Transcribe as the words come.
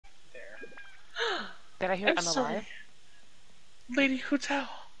Did I hear I'm unalive? sorry. Lady Hotel,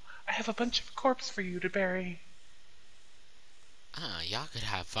 I have a bunch of corpse for you to bury. Y'all could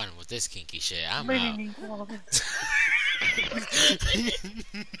have fun with this kinky shit. I'm Lady out. Ningguang.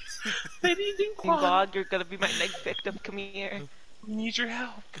 Lady Ningguang, Ningguang, you're gonna be my next victim. Come here. we need your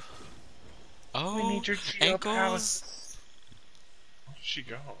help. We Oh, need your Geo ankles. Palace. Where did she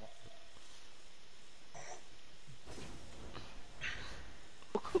go?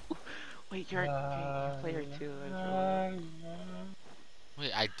 Wait, you're player 2.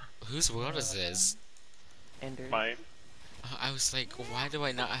 Wait, whose world is this? Ender. Mine. I was like, why do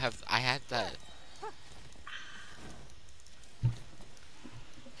I not have? I had that.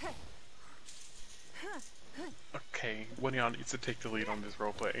 Okay, one of y'all needs to take the lead on this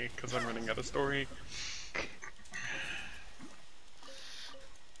roleplay, because I'm running out of story.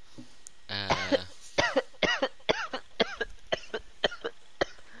 Okay,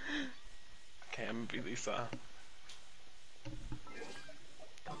 I'm gonna be Lisa.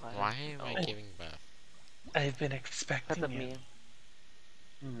 Why am I giving birth? I've been That's expecting a you.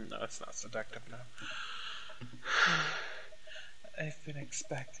 meme. No, it's not seductive now. I've been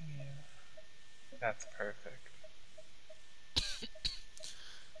expecting you. That's perfect.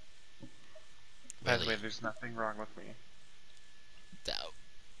 By the way, Really? there's nothing wrong with me.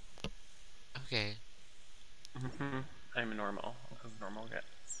 Okay. I'm normal, as normal gets.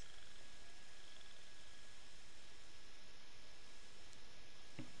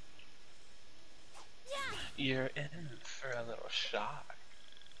 You're in for a little shock.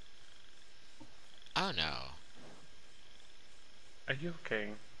 Oh no. Are you okay?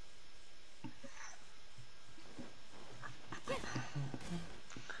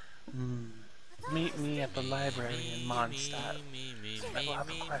 Meet me at the library in Mondstadt. I will have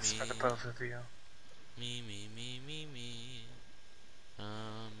a quest for the both of you. Me.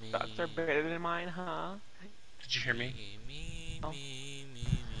 Thoughts are better than mine, huh? Did you hear me? Oh.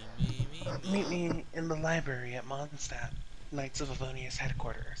 Meet me in the library at Mondstadt, Knights of Avonia's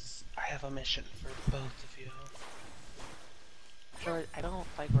headquarters. I have a mission for the both of you. George, I don't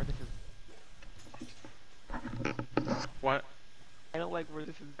like where this is. What? I don't like where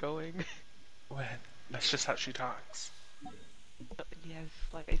this is going. What? That's just how she talks. Yes,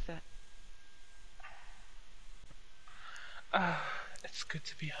 like I said. It's good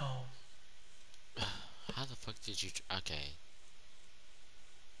to be home. How the fuck did you? Okay.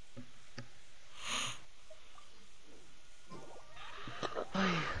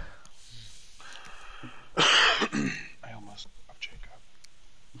 I almost grew up, Jacob.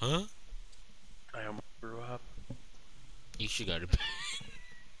 Huh? I almost grew up. You should go to bed.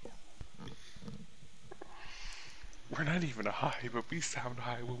 We're not even high, but we sound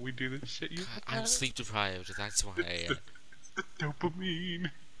high when we do this shit. You I'm sleep deprived. That's why. it's the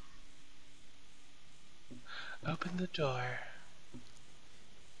dopamine. Open the door.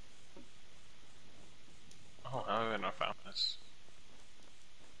 Oh, I haven't found this.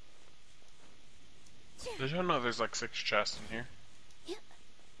 Did you know there's like 6 chests in here?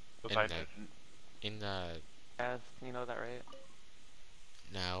 But I didn't. In the Yes, you know that, right?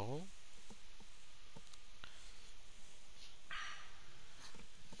 no.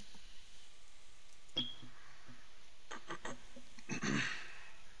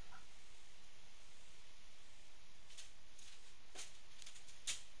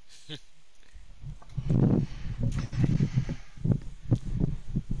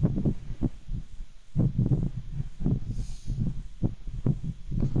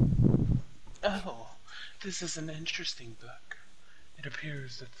 Oh, this is an interesting book. It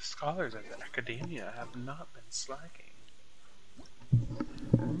appears that the scholars of the academia have not been slacking.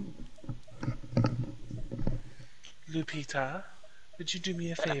 Lupita, would you do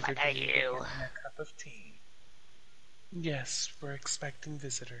me a favor to get me a cup of tea? Yes, we're expecting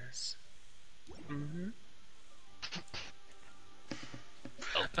visitors.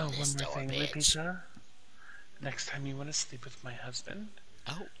 Oh, one more thing, Lupita. Next time you want to sleep with my husband,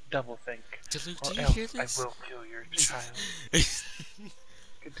 Oh, double think, Luke, or do you else hear this? I will kill your child.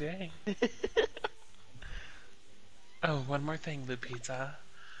 Good day. Oh, one more thing, Lupita.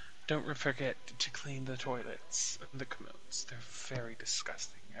 Don't forget to clean the toilets and the commodes. They're very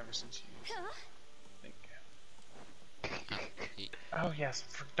disgusting ever since you... Thank you. Oh yes,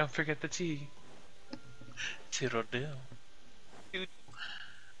 don't forget the tea. Toodle-doo. Dude.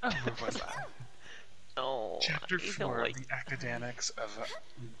 Oh, where was I? No. Chapter I 4 don't like... of the academics of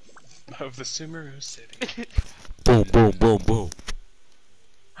the Sumeru City. Boom, boom, boom, boom.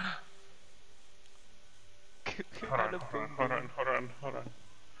 Hold on.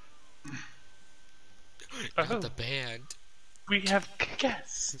 Not the band. We have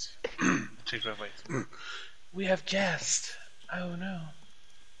guests. change my voice. We have guests. Oh no.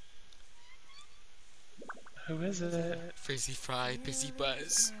 Who is it? Frizzy Fry, Busy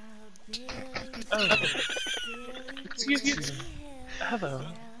Buzz. Oh, excuse you. Hello,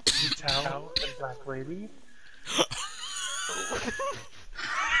 Tao and Black Lady.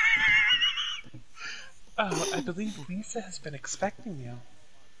 Oh, I believe Lisa has been expecting you.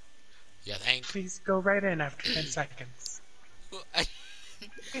 Yeah, thank. Please go right in after 10 seconds.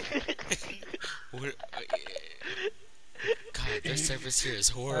 What- God, their service here is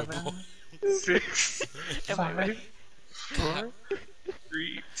horrible. 6, Am I 5, right? 4,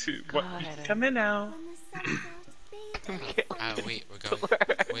 3, 2, 1. Come in now. Oh, wait, we're going.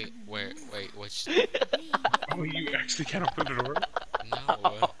 Wait, wait, what's. Oh, you actually can't open the door?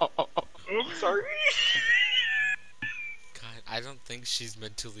 No. Oh, I'm sorry. God, I don't think she's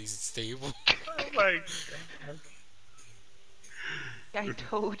mentally stable. Oh my God. I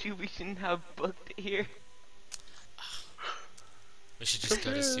told you we shouldn't have booked it here. We should just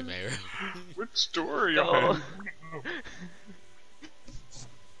go to Sumeru. Which door are you No. on?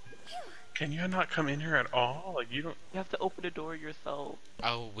 Can you not come in here at all? Like, you don't... You have to open the door yourself.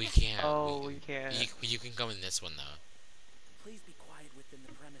 Oh, we can't. Oh, we can't. You can come in this one, though. Please be quiet within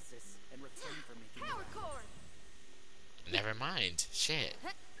the premises and refrain from making noise. Never mind. Shit.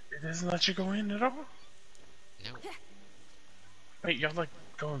 It doesn't let you go in at all? No. Wait, y'all, like,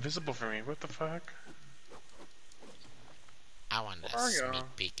 go invisible for me. What the fuck? I want a Where are ya?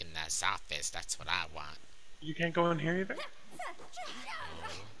 sneak peek in this office. That's what I want. You can't go in here either? Oh.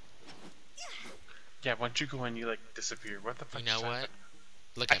 Yeah, once you go in, you, like, disappear. What the fuck You know just what? happened?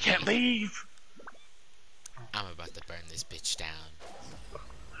 Look I at can't me. leave! I'm about to burn this bitch down.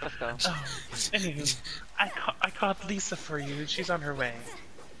 Let's go. Oh, anywho, I called Lisa for you. She's on her way.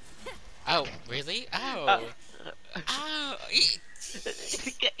 Oh, really? Oh. Oh.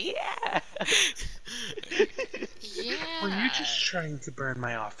 Yeah. Yeah. Were you just trying to burn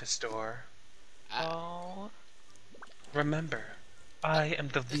my office door? Oh. Remember, I am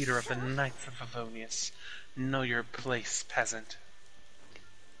the leader of the Knights of Favonius. Know your place, peasant.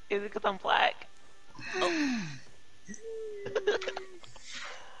 Is it because I'm black?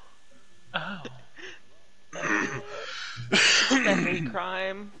 Oh. That hate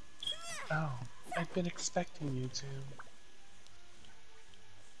crime. Oh, I've been expecting you to.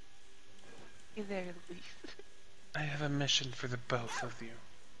 Is there at least? I have a mission for the both of you.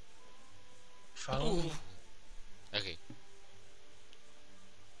 Follow me. Okay.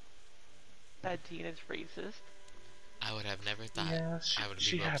 That Gina's racist. I would have never thought Yeah, I would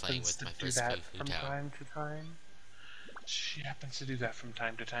she be role playing happens with to my do first that Fufu from Tao. time to time. She happens to do that from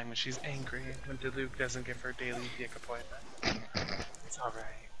time to time when she's angry, when Diluc doesn't give her daily dick appointment. It's alright.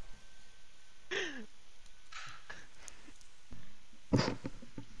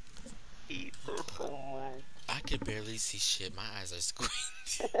 Eat her soul. I can barely see shit. My eyes are squinting.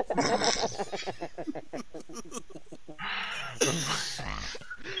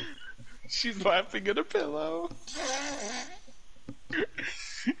 She's laughing at a pillow.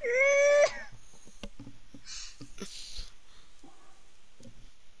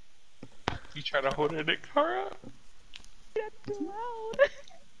 You try to hold it, Kara? That's too loud.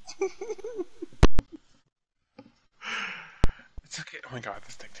 It's okay. Oh my god,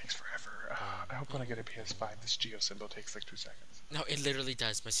 this thing takes forever. I hope when I get a PS5, this Geo symbol takes like 2 seconds. No, it literally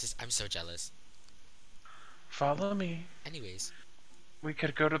does. My sis, I'm so jealous. Follow me. Anyways, We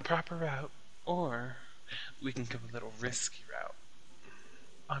could go the proper route, or we can go a little risky route.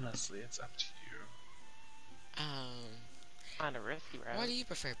 Honestly, it's up to you. On a risky route. why do you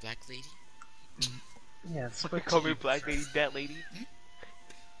prefer Black Lady? Yes, What what call do me you black prefer? lady, that lady?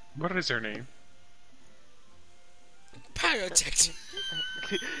 What is her name? Pyrotech.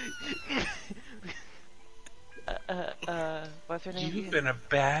 What's her name? You've been a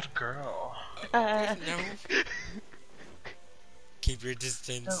bad girl. Uh, No. Keep your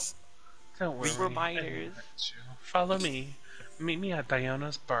distance. Don't worry. We were I minors. won't hurt you. Follow me. Meet me at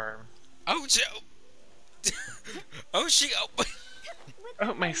Diana's barn. Oh, Joe. Oh, she. Oh.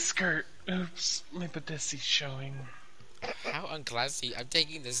 Oh, my skirt. Oops, my bodysse's showing. How unclassy. I'm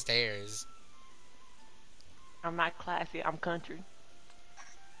taking the stairs. I'm not classy, I'm country.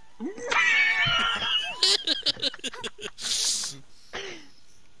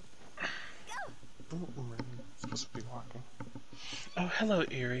 Supposed to be walking. Oh, hello,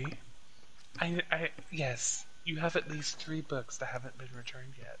 Erie. Yes, you have at least 3 books that haven't been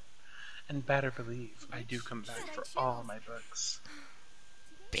returned yet. And better believe, I do come back for all my books.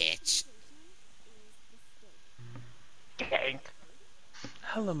 Bitch. Gang.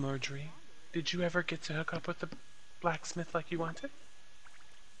 Hello, Marjorie. Did you ever get to hook up with the blacksmith like you wanted?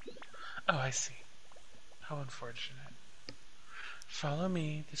 Oh, I see. How unfortunate. Follow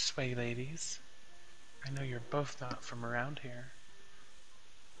me this way, ladies. I know you're both not from around here.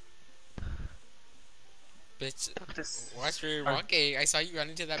 Bitch, This watch where you're are- walking. I saw you run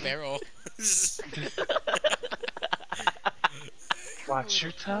into that barrel. Watch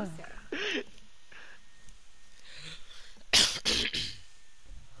your tongue.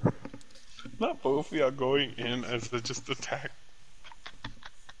 Not both of y'all going in as the just attack.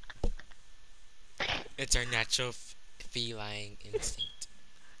 It's our natural feline instinct.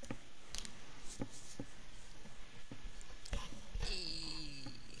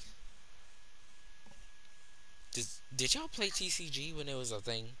 Did y'all play TCG when it was a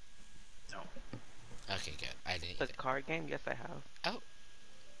thing? No. Okay, good. I didn't. The card game? Yes, I have. Oh,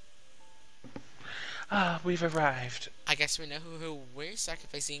 Ah, we've arrived. I guess we know who we're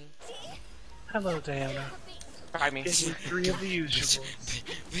sacrificing. Hello, Diana. I mean, Give me 3 of the usual.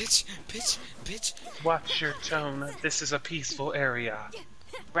 Bitch. Watch your tone. This is a peaceful area.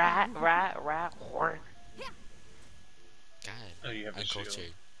 rat, horn. God, Oh, you have a shield.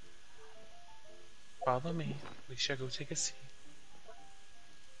 uncultured. Follow me. We shall go take a seat.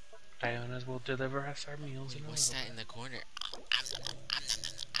 Diana will deliver us our meals in a What's little that in the corner?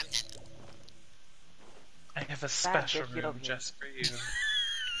 I have a special get room over here. just for you.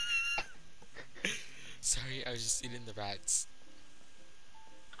 Sorry, I was just eating the rats.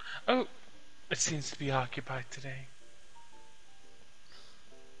 Oh, it seems to be occupied today.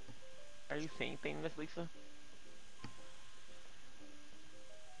 Are you saying things, Miss Lisa?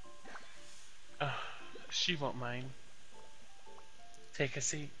 She won't mind. Take a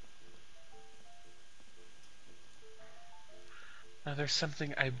seat. Now there's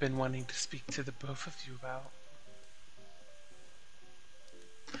something I've been wanting to speak to the both of you about.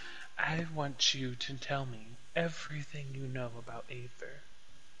 I want you to tell me everything you know about Aether.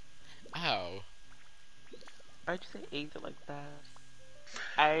 Oh. Why'd you say Aether like that?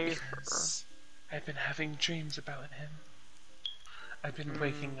 Because I've been having dreams about him. I've been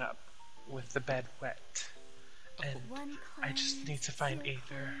waking up with the bed wet. And One I just client, need to find 2 Aether.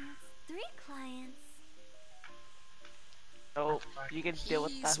 clients, 3 clients. Oh, you can deal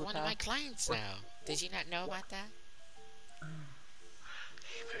with that, He's one of my Huta. clients now. Did you not know about that?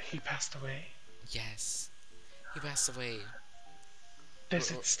 He passed away. Yes. He passed away.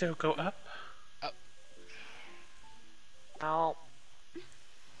 Does it still go up? No.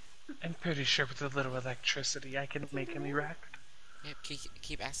 I'm pretty sure with a little electricity I can make him erect. Yep,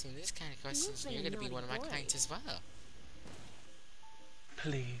 keep asking this kind of questions and you're gonna be one of my clients as well.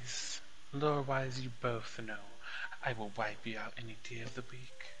 Please, lore-wise you both know I will wipe you out any day of the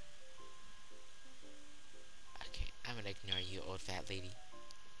week. Okay, I'm gonna ignore you, old fat lady.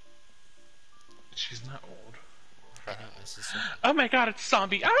 She's not old. I know, I was just Oh my god, it's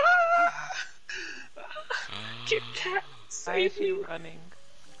zombie! Ah! Kit Kat, Why is save she me! running?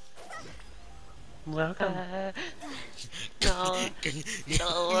 Welcome. No.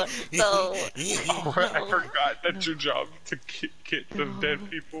 Oh, I forgot that's your job to get the dead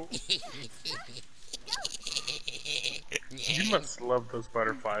people. You must love those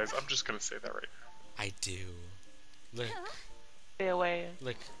butterflies. I'm just gonna say that right now. I do. Look, Stay away.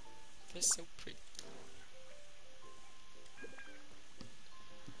 look. They're so pretty.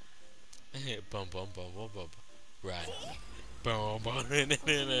 Bum bum bum bum bum. Run. Bum bum. Box of a death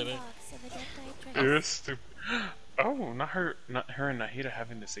eye You're stupid. Oh, not her and Nahida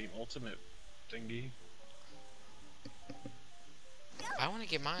having the same ultimate thingy. I want to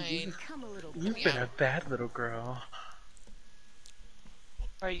get mine. Come a little You've me been out. a bad little girl.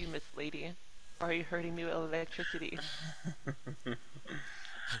 Are you Miss Lady? Or are you hurting me with electricity?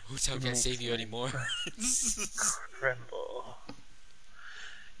 Hotel can't save you anymore. Tremble.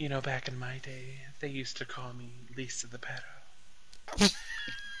 You know, back in my day, they used to call me Lisa the Pedo.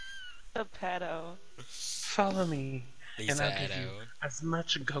 The pedo. Follow me, and Lisa I'll give you Edo. as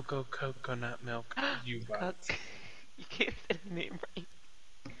much go-go coconut milk you want. You can't say the name right.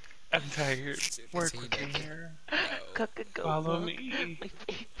 I'm tired. That's Work how you with me make it. here. Coca-Cola. Follow me. My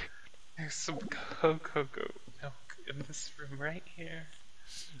favorite. There's some cocoa milk in this room right here.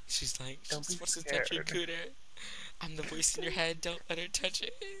 She's like, Don't she be wants to touch your scared. cooter. I'm the voice in your head. Don't let her touch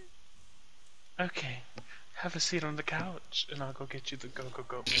it. Okay, have a seat on the couch, and I'll go get you the go-go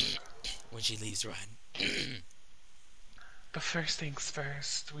milk. When she leaves, run. But first things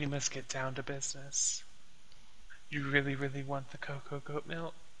first, we must get down to business. You really, really want the cocoa goat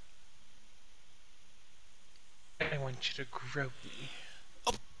milk? I want you to grope me.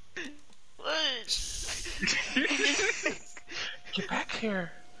 Get back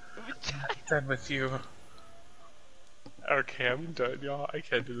here. I'm not done with you. Okay, I'm done, y'all. I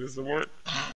can't do this anymore.